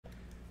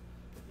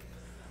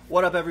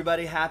What up,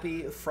 everybody?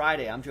 Happy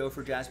Friday. I'm Joe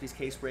for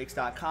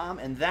JaspysCaseBreaks.com,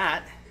 and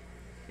that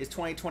is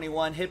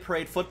 2021 Hit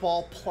Parade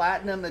Football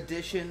Platinum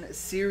Edition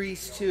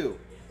Series 2.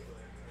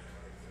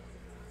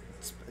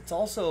 It's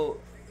also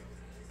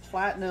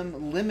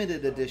Platinum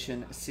Limited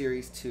Edition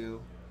Series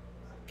 2,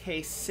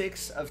 case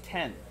 6 of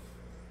 10.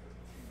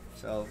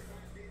 So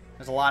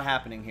there's a lot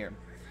happening here.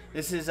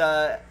 This is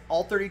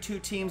all 32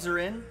 teams are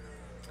in.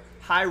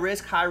 High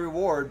risk, high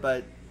reward,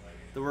 but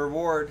the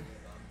reward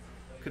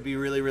could be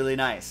really, really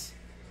nice.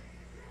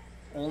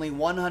 Only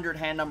 100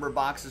 hand number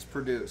boxes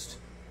produced.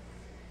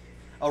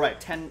 Oh, right,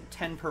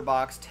 10 per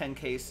box, 10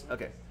 case.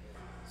 Okay,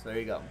 so there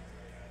you go.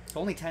 It's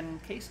only 10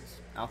 cases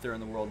out there in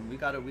the world, and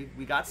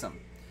we got some.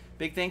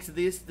 Big thanks to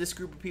this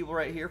group of people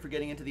right here for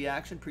getting into the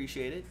action.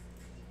 Appreciate it.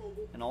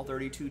 And all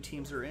 32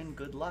 teams are in.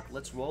 Good luck.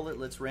 Let's roll it.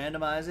 Let's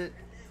randomize it.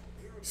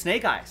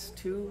 Snake Eyes.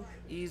 2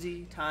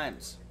 easy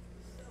times.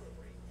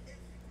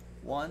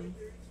 1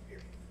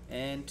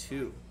 and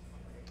 2.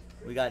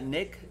 We got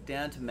Nick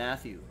down to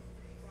Matthew.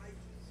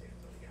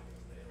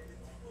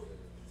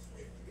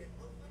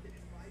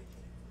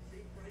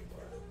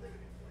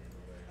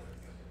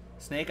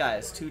 Snake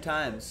Eyes, 2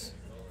 times.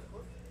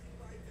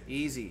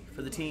 Easy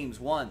for the teams.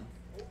 1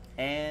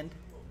 and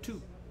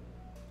 2.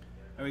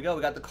 There we go.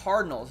 We got the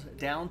Cardinals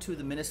down to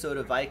the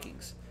Minnesota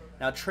Vikings.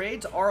 Now,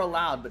 trades are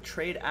allowed, but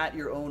trade at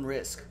your own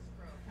risk.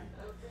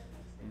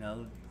 You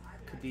know,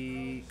 could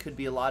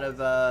be a lot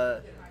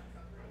of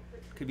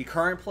could be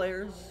current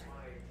players,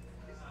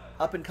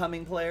 up and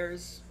coming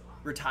players,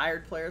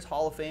 retired players,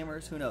 Hall of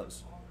Famers. Who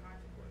knows?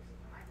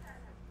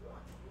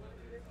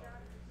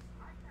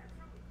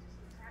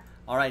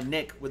 All right,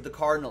 Nick with the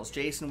Cardinals,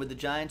 Jason with the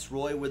Giants,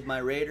 Roy with my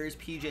Raiders,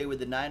 PJ with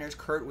the Niners,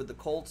 Kurt with the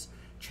Colts,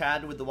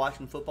 Chad with the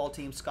Washington football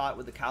team, Scott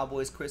with the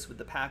Cowboys, Chris with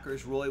the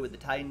Packers, Roy with the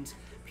Titans,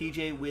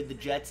 PJ with the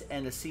Jets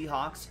and the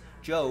Seahawks,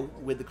 Joe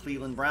with the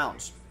Cleveland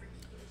Browns,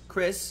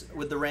 Chris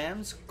with the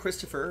Rams,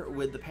 Christopher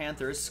with the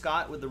Panthers,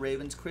 Scott with the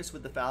Ravens, Chris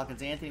with the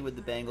Falcons, Anthony with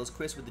the Bengals,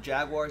 Chris with the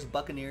Jaguars,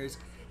 Buccaneers,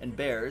 and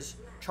Bears,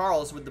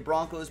 Charles with the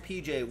Broncos,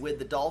 PJ with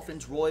the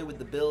Dolphins, Roy with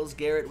the Bills,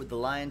 Garrett with the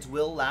Lions,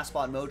 Will, Last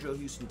Spot Mojo,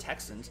 Houston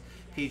Texans,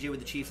 PJ with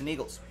the Chiefs and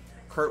Eagles,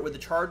 Kurt with the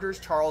Chargers,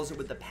 Charles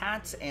with the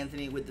Pats,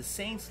 Anthony with the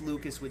Saints,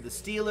 Lucas with the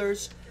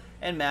Steelers,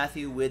 and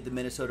Matthew with the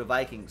Minnesota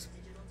Vikings.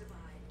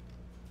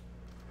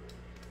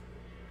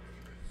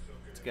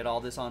 Let's get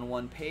all this on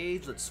one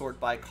page. Let's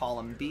sort by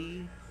column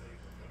B.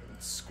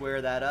 Let's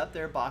square that up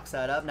there, box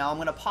that up. Now I'm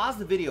going to pause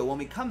the video. When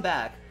we come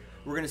back,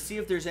 we're going to see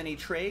if there's any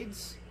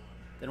trades.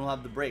 Then we'll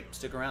have the break.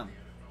 Stick around.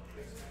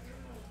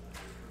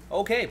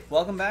 Okay,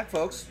 welcome back,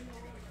 folks.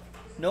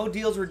 No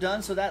deals were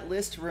done, so that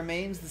list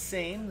remains the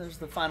same. There's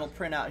the final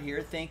printout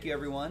here. Thank you,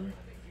 everyone,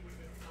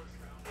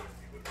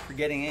 for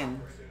getting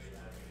in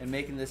and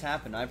making this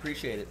happen. I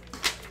appreciate it.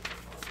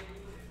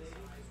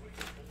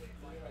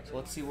 So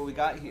let's see what we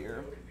got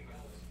here.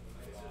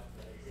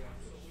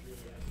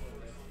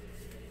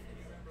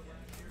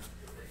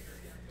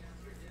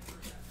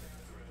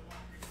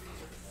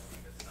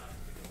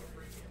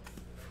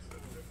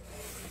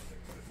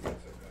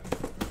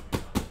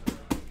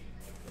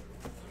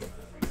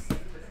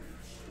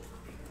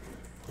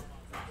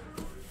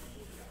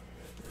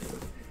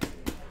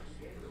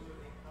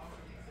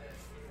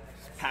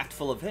 Packed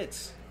full of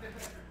hits.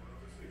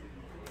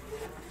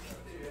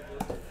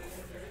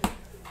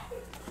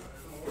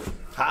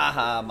 Ha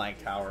ha,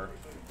 Mike Tower.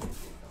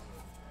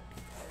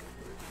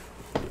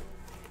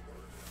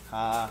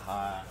 Ha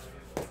ha.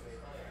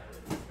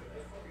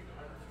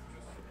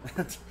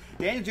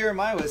 Daniel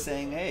Jeremiah was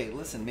saying, hey,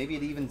 listen, maybe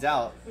it evens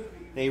out.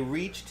 They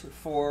reached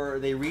for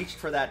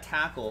that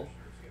tackle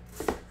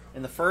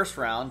in the first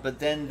round, but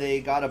then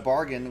they got a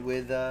bargain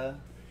with that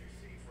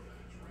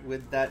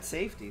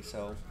safety,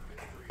 so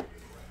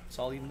it's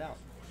all evened out.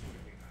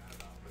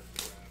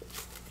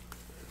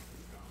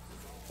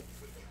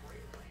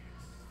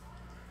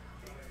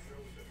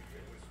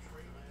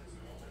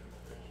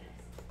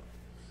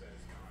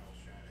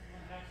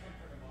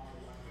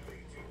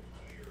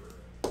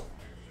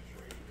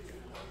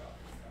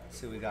 Let's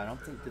see what we got. I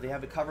don't think, do they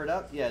have it covered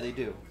up? Yeah, they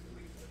do.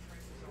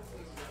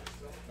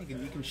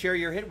 You can share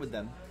your hit with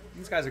them.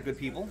 These guys are good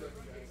people.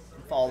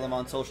 Follow them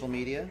on social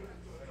media.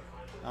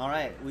 All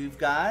right, we've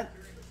got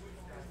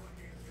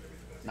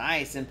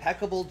nice,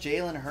 impeccable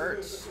Jalen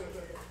Hurts.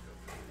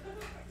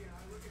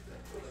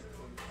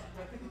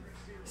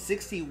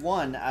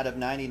 61 out of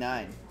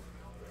 99.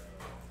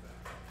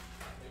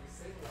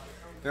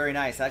 Very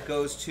nice. That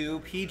goes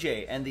to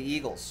PJ and the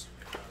Eagles.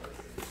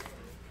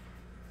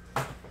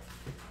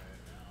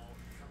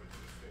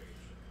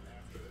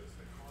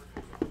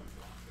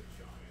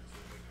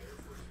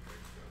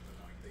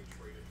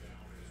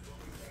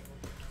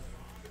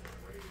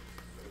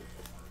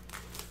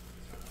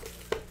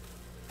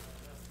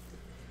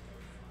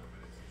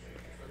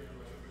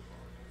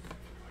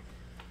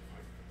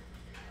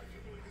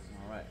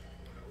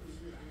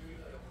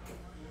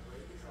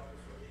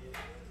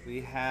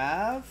 We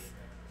have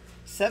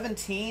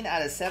 17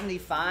 out of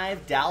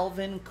 75,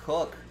 Dalvin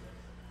Cook.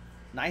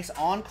 Nice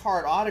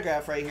on-card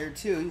autograph right here,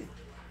 too.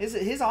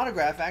 His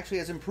autograph actually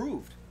has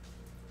improved.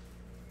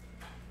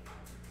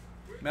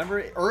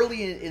 Remember,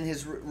 early in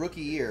his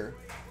rookie year,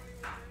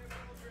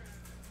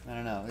 I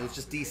don't know, it was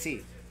just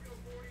DC.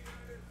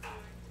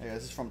 Yeah,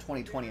 this is from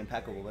 2020,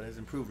 impeccable, but it has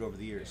improved over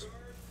the years.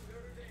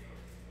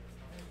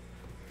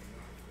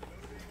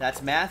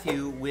 That's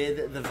Matthew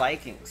with the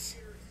Vikings.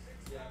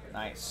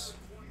 Nice.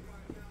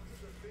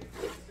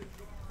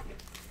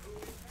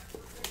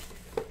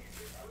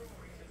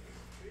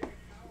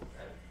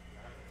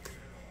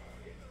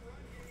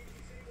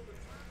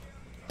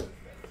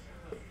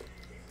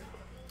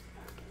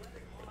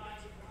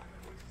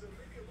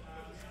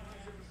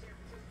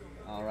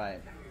 All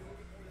right.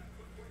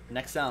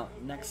 Next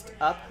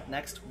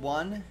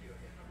one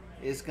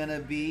is gonna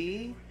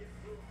be,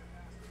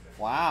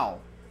 wow,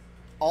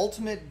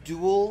 Ultimate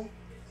Duel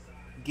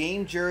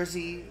game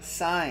jersey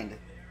signed.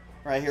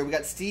 Right here, we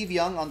got Steve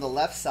Young on the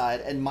left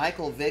side and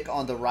Michael Vick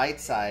on the right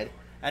side.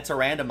 That's a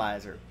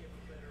randomizer.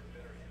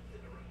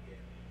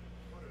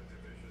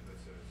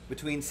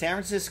 Between San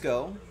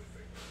Francisco,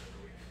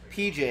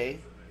 PJ,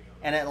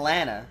 and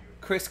Atlanta,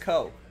 Chris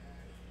Coe.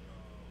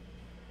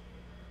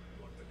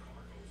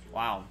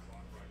 Wow.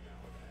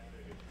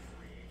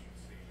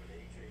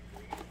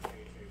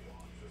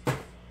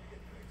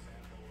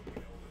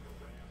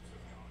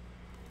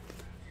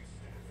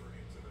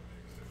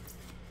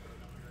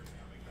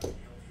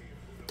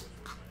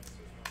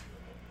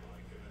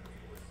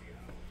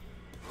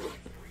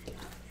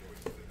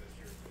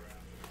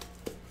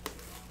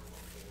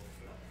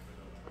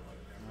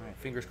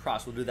 Fingers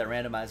crossed, we'll do that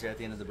randomizer at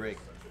the end of the break.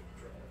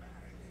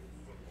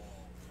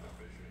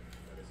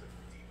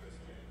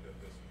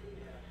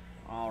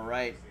 All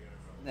right.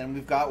 Then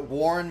we've got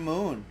Warren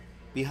Moon,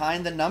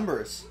 behind the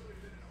numbers.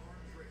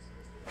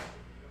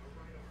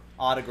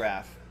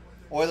 Autograph.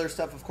 Oilers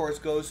stuff, of course,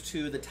 goes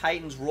to the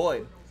Titans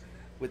Roy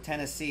with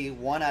Tennessee,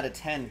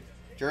 1/10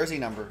 jersey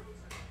number.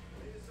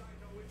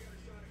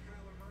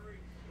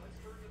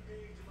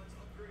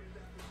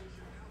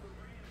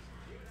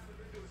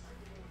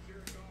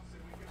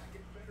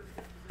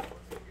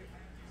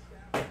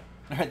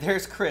 All right,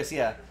 there's Chris.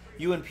 Yeah,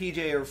 you and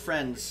PJ are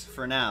friends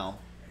for now.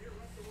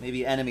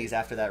 Maybe enemies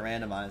after that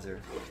randomizer.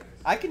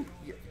 I can.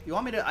 You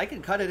want me to? I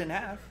can cut it in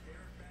half.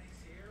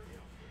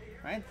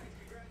 Right.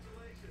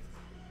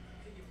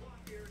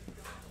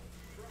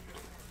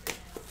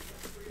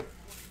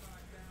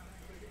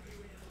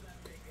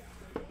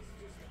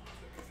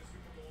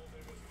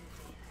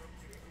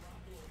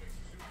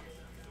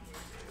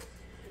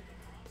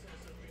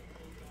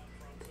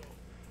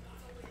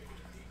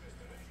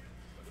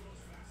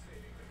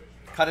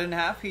 Cut it in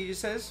half, he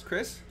just says,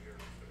 Chris.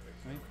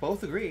 Right.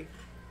 Both agree.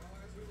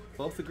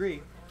 Both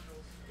agree.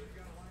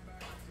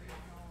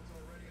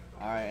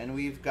 All right, and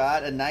we've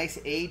got a nice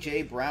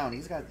A.J. Brown.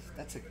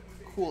 That's a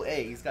cool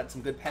A. He's got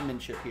some good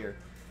penmanship here.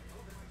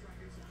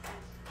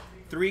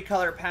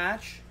 3-color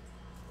patch.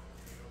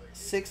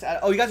 6 out.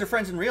 Oh, you guys are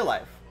friends in real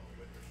life.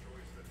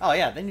 Oh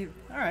yeah, then you.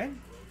 All right.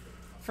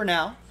 For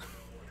now.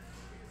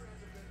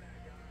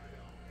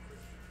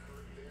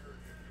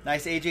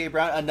 Nice A.J.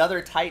 Brown.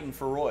 Another Titan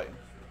for Roy.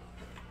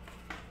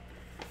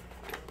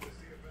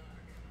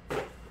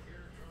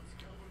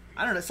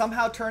 I don't know,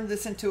 somehow turn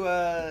this into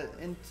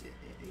you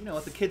know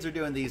what the kids are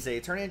doing these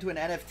days. Turn it into an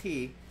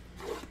NFT,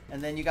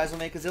 and then you guys will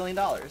make $1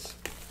 zillion.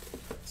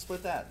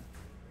 Split that.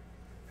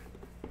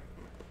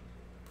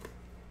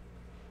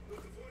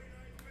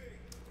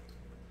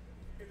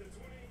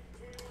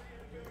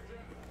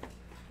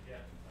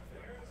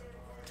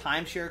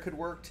 Timeshare could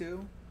work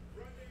too.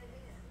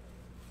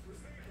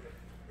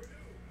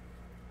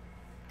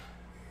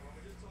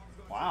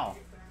 Wow.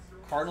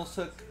 Cardinals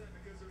took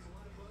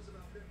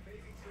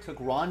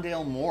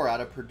Rondale Moore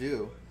out of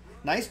Purdue.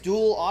 Nice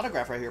dual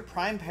autograph right here.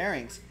 Prime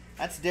pairings.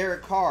 That's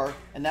Derek Carr,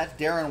 and that's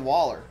Darren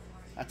Waller.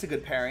 That's a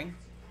good pairing.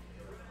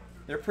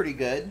 They're pretty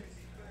good.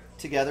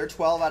 Together,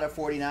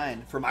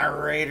 12/49 for my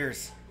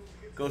Raiders.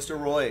 Goes to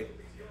Roy.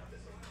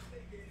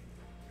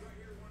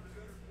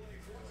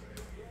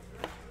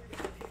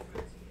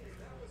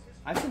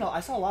 I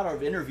saw a lot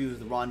of interviews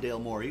with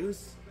Rondale Moore. He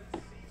was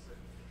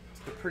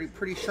a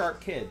pretty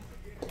sharp kid.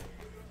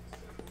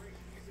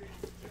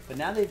 But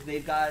now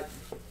they've got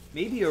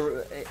maybe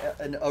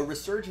a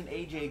resurgent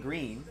A.J.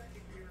 Green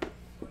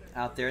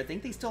out there. I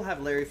think they still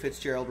have Larry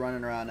Fitzgerald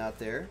running around out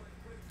there.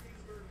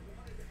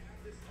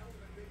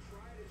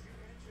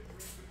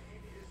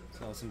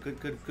 So some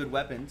good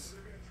weapons.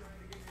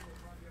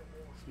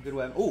 Some good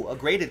weapons. Ooh, a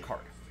graded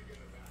card.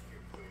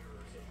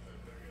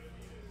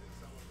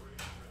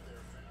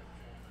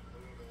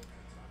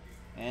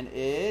 And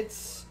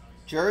it's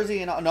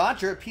jersey and not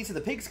jersey, piece of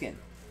the pigskin.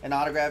 An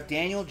autograph,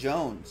 Daniel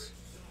Jones.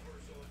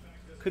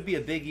 Could be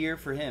a big year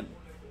for him.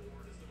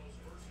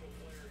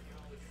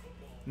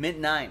 Mint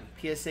 9,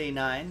 PSA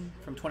 9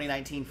 from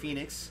 2019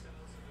 Phoenix.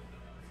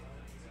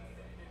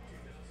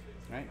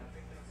 Right.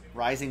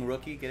 Rising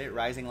rookie, get it?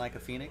 Rising like a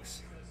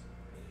phoenix.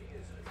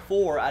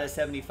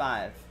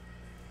 4/75.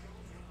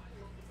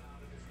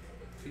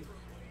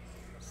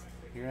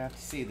 You're gonna have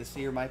to see. This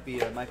year might be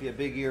a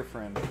big year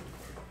for him.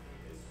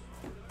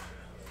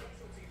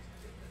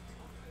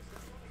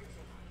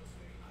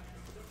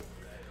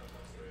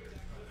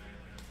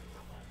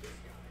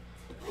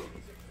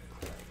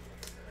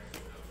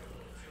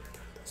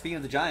 Speaking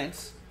of the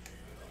Giants,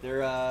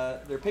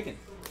 they're picking.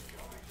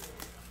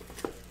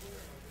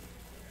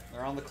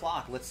 They're on the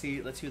clock. Let's see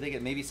who they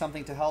get. Maybe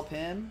something to help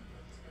him.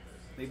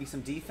 Maybe some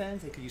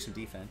defense. They could use some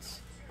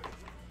defense.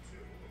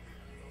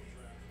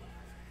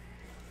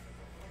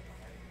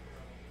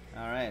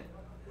 All right.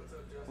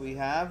 We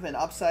have an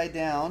upside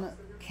down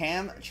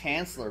Cam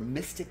Chancellor,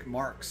 Mystic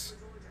Marks.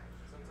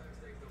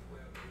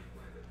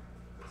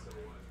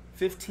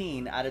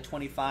 15 out of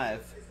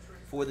 25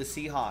 for the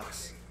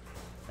Seahawks.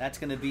 That's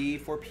going to be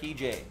for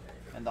PJ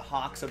and the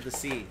Hawks of the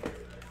Sea.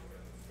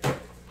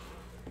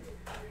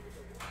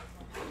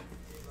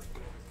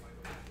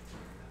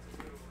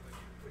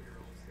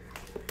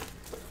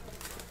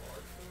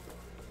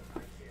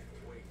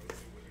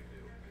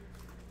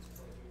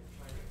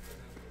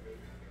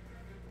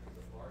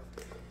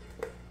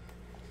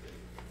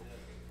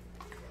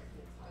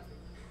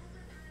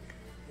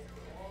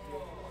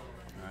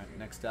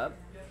 Next up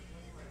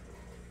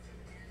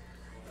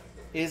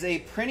is a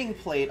printing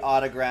plate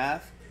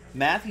autograph,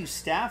 Matthew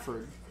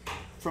Stafford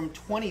from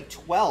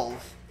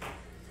 2012.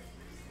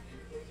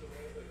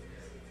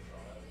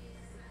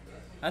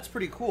 That's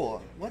pretty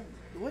cool.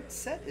 What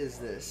set is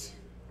this?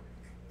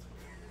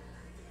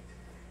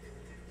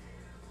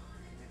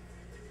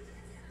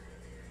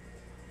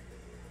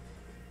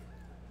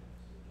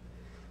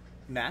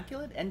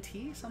 Immaculate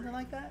NT, something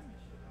like that?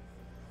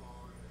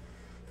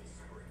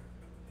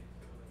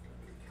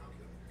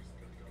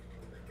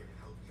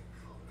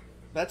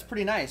 That's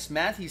pretty nice.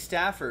 Matthew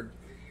Stafford,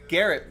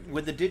 Garrett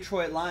with the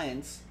Detroit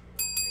Lions.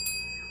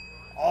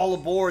 All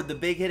aboard the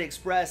Big Hit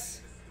Express.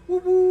 Woo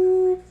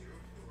woo.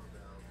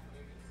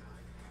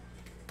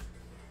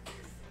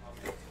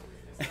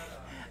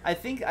 I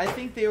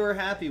think they were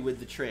happy with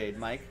the trade,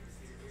 Mike.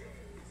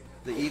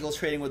 The Eagles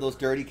trading with those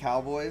dirty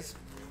Cowboys.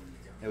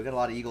 Yeah, we got a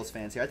lot of Eagles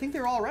fans here. I think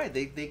they're all right.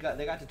 They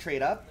got to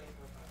trade up.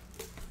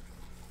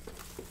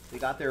 They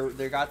got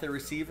their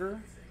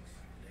receiver.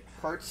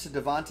 Hurts to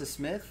Devonta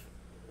Smith.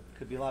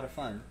 Could be a lot of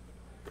fun.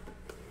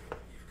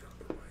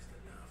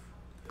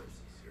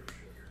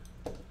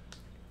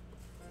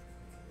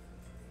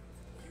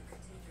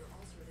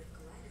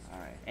 All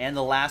right, and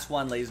the last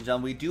one, ladies and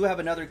gentlemen. We do have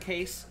another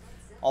case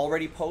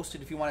already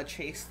posted if you want to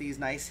chase these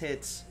nice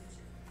hits.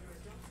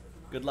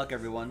 Good luck,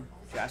 everyone.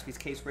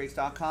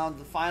 JaspysCaseBreaks.com.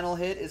 The final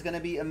hit is going to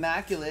be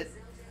Immaculate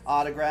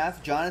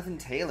autograph, Jonathan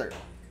Taylor.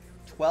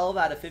 12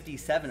 out of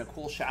 57. A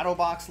cool shadow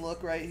box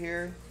look right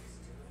here.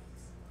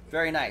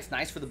 Very nice.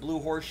 Nice for the blue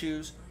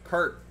horseshoes.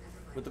 Kurt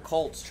with the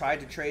Colts. Tried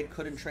to trade,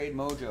 couldn't trade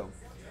mojo.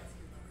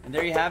 And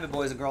there you have it,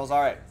 boys and girls.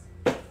 All right.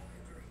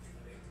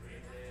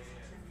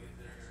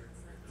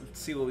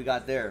 Let's see what we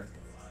got there.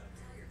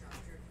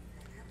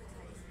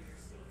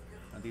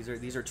 Now,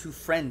 these are two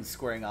friends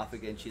squaring off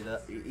against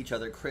each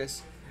other,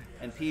 Chris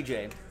and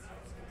PJ.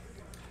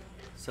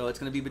 So it's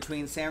going to be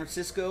between San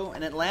Francisco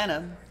and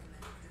Atlanta.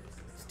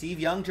 Steve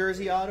Young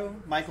jersey auto,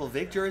 Michael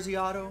Vick jersey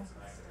auto.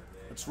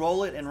 Let's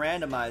roll it and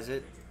randomize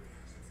it.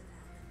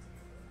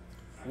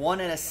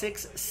 1 and a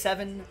 6,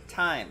 7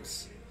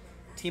 times.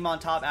 Team on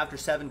top after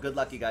 7. Good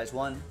luck, you guys.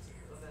 1,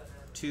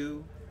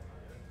 2,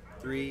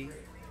 3,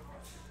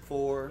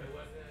 4,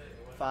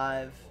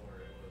 5,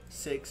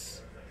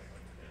 6,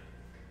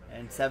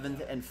 and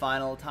 7th and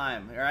final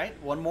time. All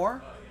right, one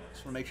more.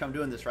 Just want to make sure I'm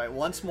doing this right.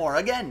 Once more,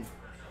 again.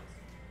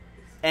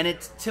 And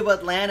it's to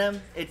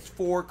Atlanta. It's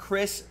for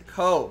Chris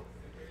Coe.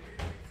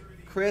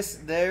 Chris,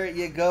 there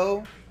you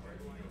go.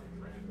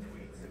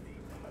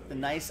 The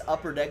nice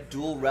upper deck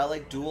dual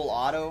relic, dual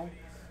auto.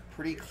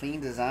 Pretty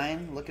clean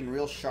design. Looking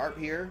real sharp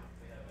here.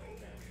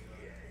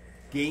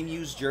 Game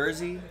used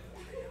jersey.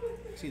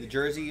 See the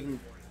jersey even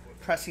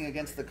pressing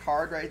against the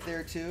card right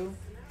there too.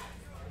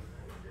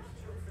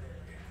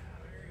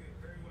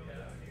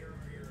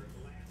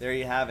 There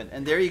you have it.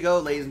 And there you go,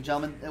 ladies and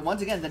gentlemen. And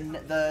once again,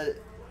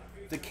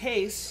 the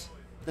case,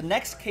 the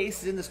next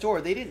case is in the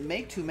store. They didn't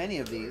make too many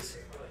of these.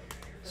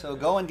 So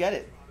go and get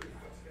it.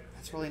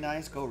 That's really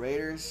nice. Go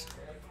Raiders.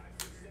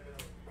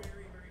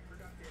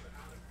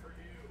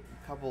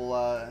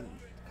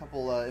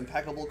 Couple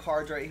impeccable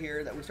cards right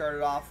here that we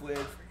started off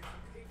with.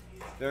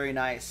 Very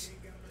nice.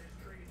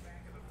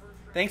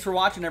 Thanks for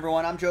watching,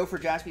 everyone. I'm Joe for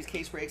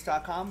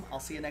JaspysCaseBreaks.com. I'll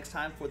see you next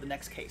time for the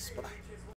next case. Bye-bye.